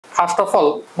First of all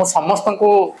मु समस्त को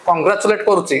कांग्रेचुलेट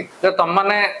करूची जे तुम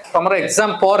माने तुमर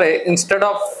एग्जाम पर इंस्टेड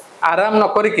ऑफ आराम न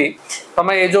करिकी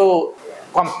तुम ये जो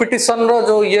कंपटीशन रो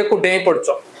जो ये को डेई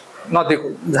पड़चो नदी को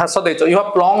झास देचो you have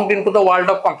प्लॉन्ग्ड into the world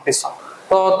of competition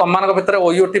तो तुम मान भितर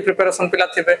ओयूटी प्रिपरेशन पिला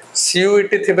थिबे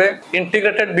सीयूईटी थिबे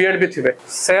इंटीग्रेटेड बीएड भी थिबे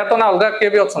से तो ना अलग के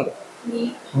भी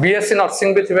अछंते बीएससी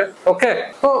नर्सिंग भी थिबे ओके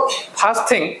तो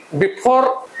first thing before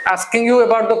asking you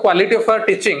about the quality of your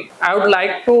teaching I would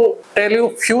like to tell you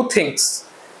few things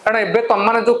कारण एबे तुम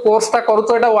माने जो कोर्स ता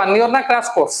करूतो एटा 1 ईयर ना क्रैश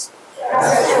कोर्स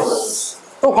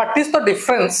तो what is the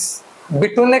difference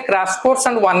between A crash course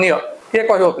and 1 year के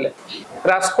कहबो प्ले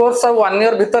क्रैश कोर्स और 1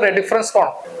 ईयर भीतर ए डिफरेंस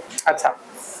कोन अच्छा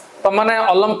तुम माने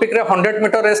ओलंपिक रे 100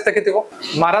 मीटर रेस देखिथिबो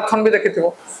मैराथन भी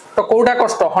देखिथिबो तो कोडा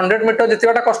कष्ट 100 मीटर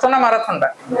जितिबाटा कष्ट ना मैराथन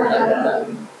टा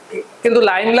किंतु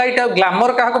लाइमलाइट और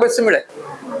ग्लैमर काहा को बेसी मिले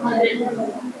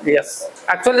यस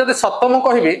एक्चुअली जदि सत्य मु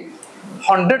कहबी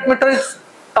 100 मीटर इज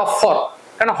टफर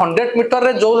कारण 100 मीटर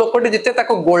रे जो लोकटी जिते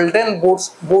ताको गोल्डन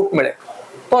बूट मिले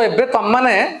तो एबे तुम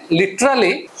माने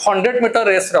लिटरली 100 मीटर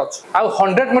रेस रे अछि आ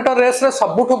 100 मीटर रेस रे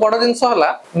सबुठु बड़ जिंस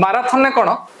हला मैराथन ने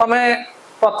कोन तमे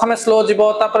प्रथमे स्लो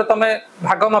जीवो तापर तमे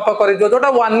भाग माप करि जो जोटा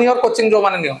 1 ईयर कोचिंग जो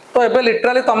माने नियो तो एबे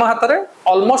लिटरली तम हाथ रे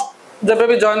ऑलमोस्ट जबे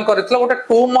भी जॉइन करितलो गोटे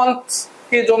 2 मंथ्स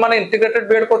कि जो माने इंटीग्रेटेड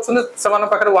बीएड करछन से माने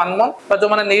पाखरे 1 मंथ बा जो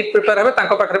माने नीट प्रिपेयर हेबे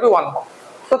तांको पाखरे भी 1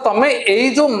 मंथ तो तमे एई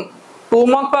जो 2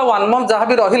 मंथ बा 1 मंथ जहां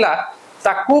भी रहिला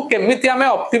ताकू केमिति हमें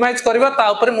ऑप्टिमाइज करबा ता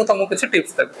ऊपर मु तुमको कुछ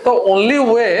टिप्स देब तो only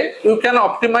way you can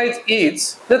optimise is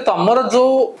जे तमरो जो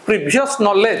प्रीवियस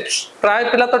नॉलेज प्राय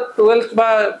पिला तो 12th बा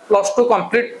 +2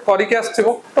 कंप्लीट करि के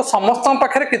आछथिबो तो समस्त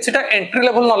पाखरे किछिटा एंट्री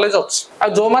लेवल नॉलेज अछि आ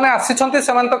जो माने आसीछंती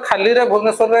से माने तो खाली रे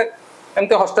भुवनेश्वर रे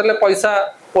एंते हॉस्टल ले पैसा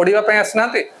पढिबा पय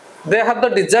आसनाती they have the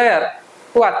desire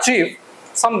to achieve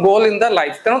some goal in their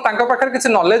life तेनो तांका पाखरे किछि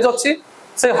नॉलेज अछि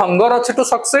से हंगर अछि टू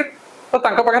सक्सीड तो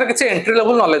तांका पाखरे किछि एंट्री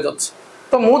लेवल नॉलेज अछि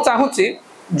तो मु चाहूची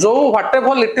जो व्हाट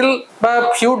एवर लिटिल बा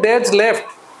फ्यू डेज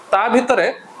लेफ्ट ता भितरे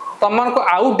तमन को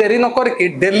आउ देरी न करके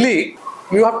daily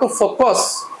you have to focus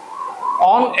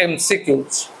on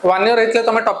MCQs 1 year हेतले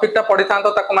तमे टॉपिक ता पढि थांतो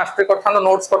ताको मास्टरी कर थांतो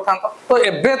नोट्स कर थांतो तो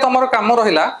एबे तमरो काम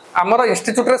रहिला हमर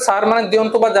इंस्टीट्यूट रे सर माने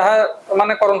दियंतु बा जहा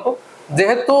माने करंतु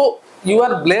जेहेतु you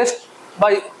are blessed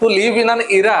by two live in an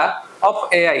era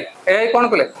of AI कोन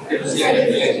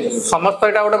कहले समस्त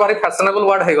एटा गोटे भारी फैशनेबल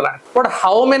वर्ड हे गला but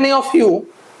how many of you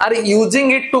are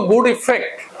using it to good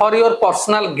effect for your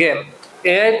personal gain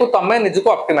AI को तमे निज को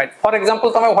ऑप्टिमाइज फॉर एग्जांपल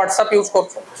तमे व्हाट्सएप यूज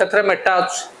करछो सेथरे मेटा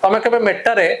अछि तमे केबे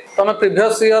मेटा रे तमे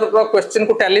प्रीवियस ईयर रो क्वेश्चन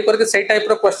को टैली करके सेही टाइप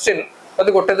रो क्वेश्चन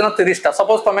यदि गोटे दिन 30 टा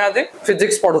सपोज तमे आज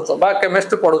फिजिक्स पढुछो बा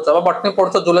केमिस्ट्री पढुछो बा बॉटनी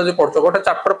पढुछो जूलॉजी पढुछो गोटे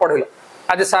चैप्टर पढिलो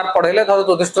आज सर पढ़ेले धर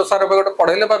युधिष्ठिर सर गोटे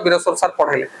पढ़ेले बा वीरेश्वर सर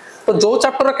पढ़ेले तो जो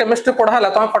चैप्टर केमिस्ट्री पढ़ाला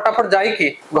तुम फटाफट जाई कि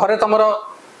घरे तुमरो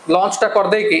लंच टा कर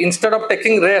दे कि इंस्टेड ऑफ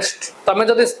टेकिंग रेस्ट तमे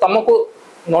जदी तुमको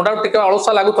नो डाउट टिके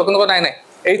अलसा लागु तो किंतु नाही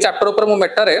एई चैप्टर ऊपर मु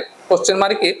मेटा रे क्वेश्चन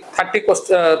मारी कि 30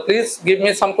 question please give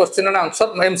me some question and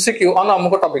answer MCQ on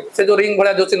अमुक टॉपिक से जो रिंग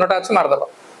भलिया जो चिन्हटा अछि मार दबा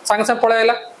संगे संगे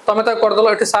पळाइला तमे त कर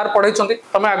दलो एठी सर पढाइछंती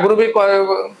तमे आगुरु भी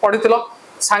पढितिलो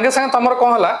संगे संगे तमरो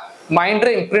कोन हला माइंड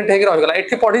रे इम्प्रिंट हेगी रहि गला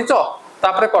एठी पढिचो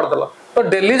तापरे कर दलो तो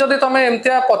डेली जदी तमे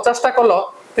एमतिया 50 टा कलो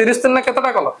 30 दिन में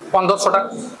केतटा कलो 1500 टा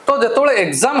तो जेतोले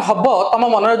एग्जाम हबो तम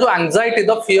मन रे जो anxiety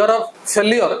the fear of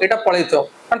failure एटा पळैतो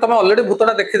कारण तमे ऑलरेडी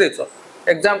भूतटा देखि देछो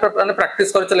एग्जाम माने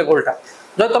प्रैक्टिस करछ लेवलटा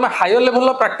जब तमे higher level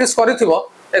low practice करिथिबो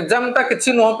exam टा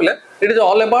किछि no play it is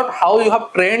all about how you have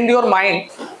trained your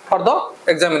mind for the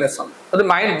examination जदी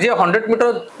माइंड जे 100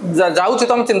 मीटर जाउछि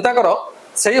तमे चिंता करो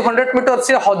से 100 मीटर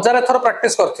से 1000 थर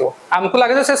प्रैक्टिस करथिबो हमको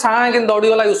लागे जे से साहा किन दौड़ी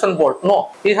वाला यूसन bolt no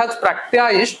he has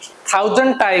practised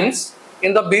 1000 times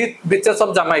in the beaches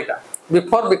of Jamaica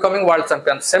before becoming world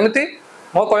champion सेमिति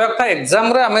मो कहक था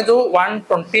एग्जाम रे हमें जो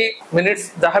 120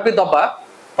 मिनिट्स जहां भी दबा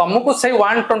तुमको से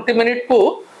 120 मिनिट को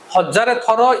 1000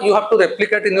 थर you have to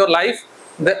replicate in your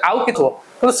life आउ किथो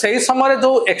तो सही समय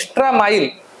जो एक्स्ट्रा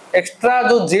माइल एक्स्ट्रा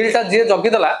जो जीलटा जे जगी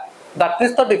दला that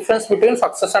is the difference between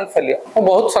success and failure मैं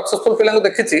बहुत सक्सेसफुल पिला को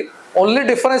देखिछि only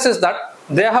difference is that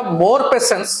they have more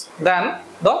patience than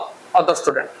the other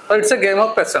student so it's a game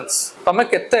of patience तमे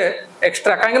केते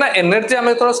एक्स्ट्रा काहे ना एनर्जी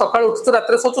हमें तो सकाळ उठछु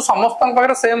रात्रि सोचु समस्त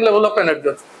पाखरे सेम लेवल ऑफ एनर्जी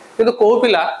अछि किंतु को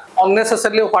पिला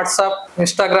अननेसेसरली व्हाट्सएप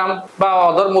इंस्टाग्राम बा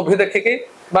अदर मूवी देखिकी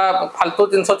बा फालतू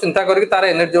जिंस चिंता करके तार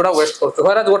एनर्जी उडा वेस्ट करछु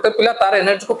हरा गोटे पिला तार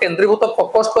एनर्जी को केंद्रीभूत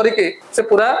फोकस करके से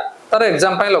पूरा तार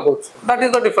एग्जाम पय लगाउछु that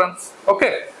is the difference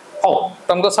okay हो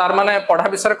तुमको सर माने पढ़ा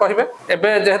विषय कहबे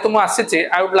एबे जेहेतु मु आसीची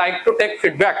I would like to take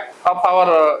feedback of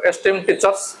our esteem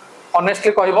teachers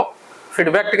honestly कहबो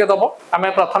फीडबैक टिके दबो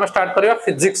हमें प्रथम स्टार्ट करिया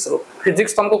फिजिक्स रो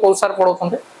फिजिक्स तुमको को सर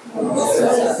पढौथंते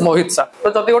मोहित सर तो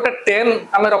जदी गोटे 10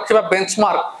 हमें रखिबा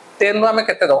बेंचमार्क 10 रो हमें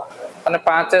केते दो माने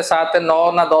 5 7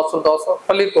 9 ना 10 रु 10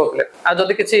 खाली कहले आ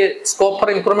जदी किछि स्कोप फॉर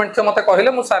इंप्रूवमेंट छ मते कहले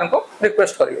मु सर को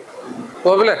रिक्वेस्ट करियो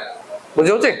कहले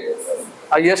बुझियो छी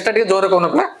आ यस टा जोर कोन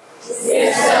प्ले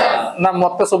ना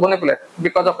मत सुबने play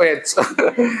because of as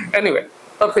anyway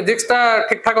तो फिजिक्स टा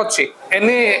ठीक ठाक अच्छी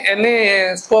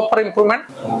एनी स्कोप फॉर इंप्रूवमेंट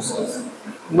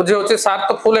बुझे होची सर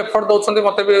तो फुल एफर्ट दउछंती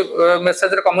मते भी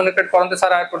मेसेज रे communicate करंती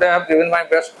sir I today have given my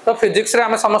best तो फिजिक्स रे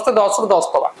हमें समस्त 10 रु 10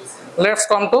 दबा let's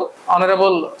come to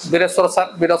honourable Bireshwar sir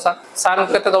बीरो सर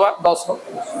केते दबा 10 रु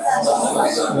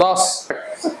 10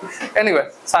 एनीवे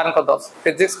सर को 10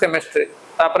 फिजिक्स केमिस्ट्री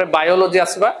तापरे बायोलॉजी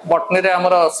आसीबा बॉटनी रे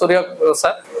हमर सूर्य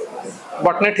सर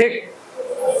बॉटनी ठीक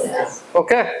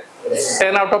okay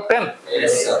 10 out of 10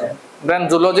 then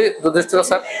zoology Yudhishthir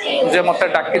sir जे मते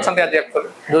डाकी छंती आज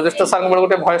एक्चुअली युधिष्ठिर सर को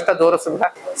गोटे वॉइस टा जोर सुविधा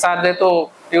सर जे तो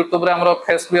YouTube रे हमरो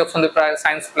फेस भी अछंती प्राय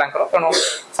साइंस प्लांकर तनो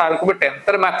सर को भी 10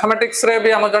 तर मैथमेटिक्स रे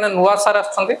भी हम जने नुवा सर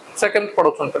आछंती से केम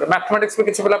पढुछंती मैथमेटिक्स भी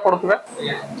किछि पिला पढुतबे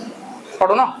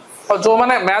पढु न और जो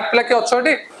माने मैथ पिला के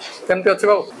अछटी केमति अछि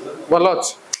बाबू भलो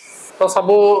अछि तो सब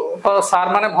तो सर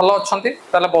माने भलो अछंती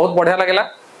ताले बहुत बढ़िया लागला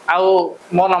आउ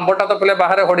मो नंबर टा तो पले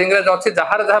बाहर होर्डिंग रे अछि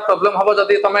जहार जहा प्रॉब्लम हबो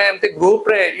जदी तमे एमती ग्रुप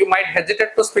रे you might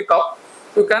hesitate to speak up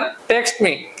you can text me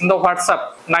in the WhatsApp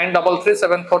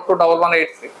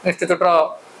 9337421183 institute row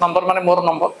number माने मोर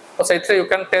नंबर तो सेथरे you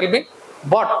can tell me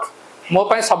but मो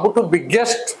पाई सबटू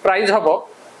बिगेस्ट प्राइज हबो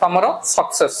तमरो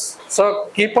success so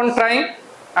keep on trying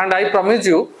and I promise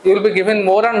you will be given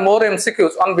more and more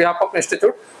MCQs on behalf of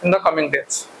institute in the coming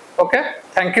days. Okay,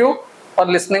 thank you for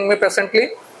listening me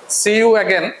patiently. See you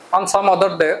again on some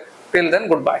other day. Till then,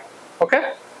 goodbye.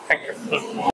 Okay, thank you.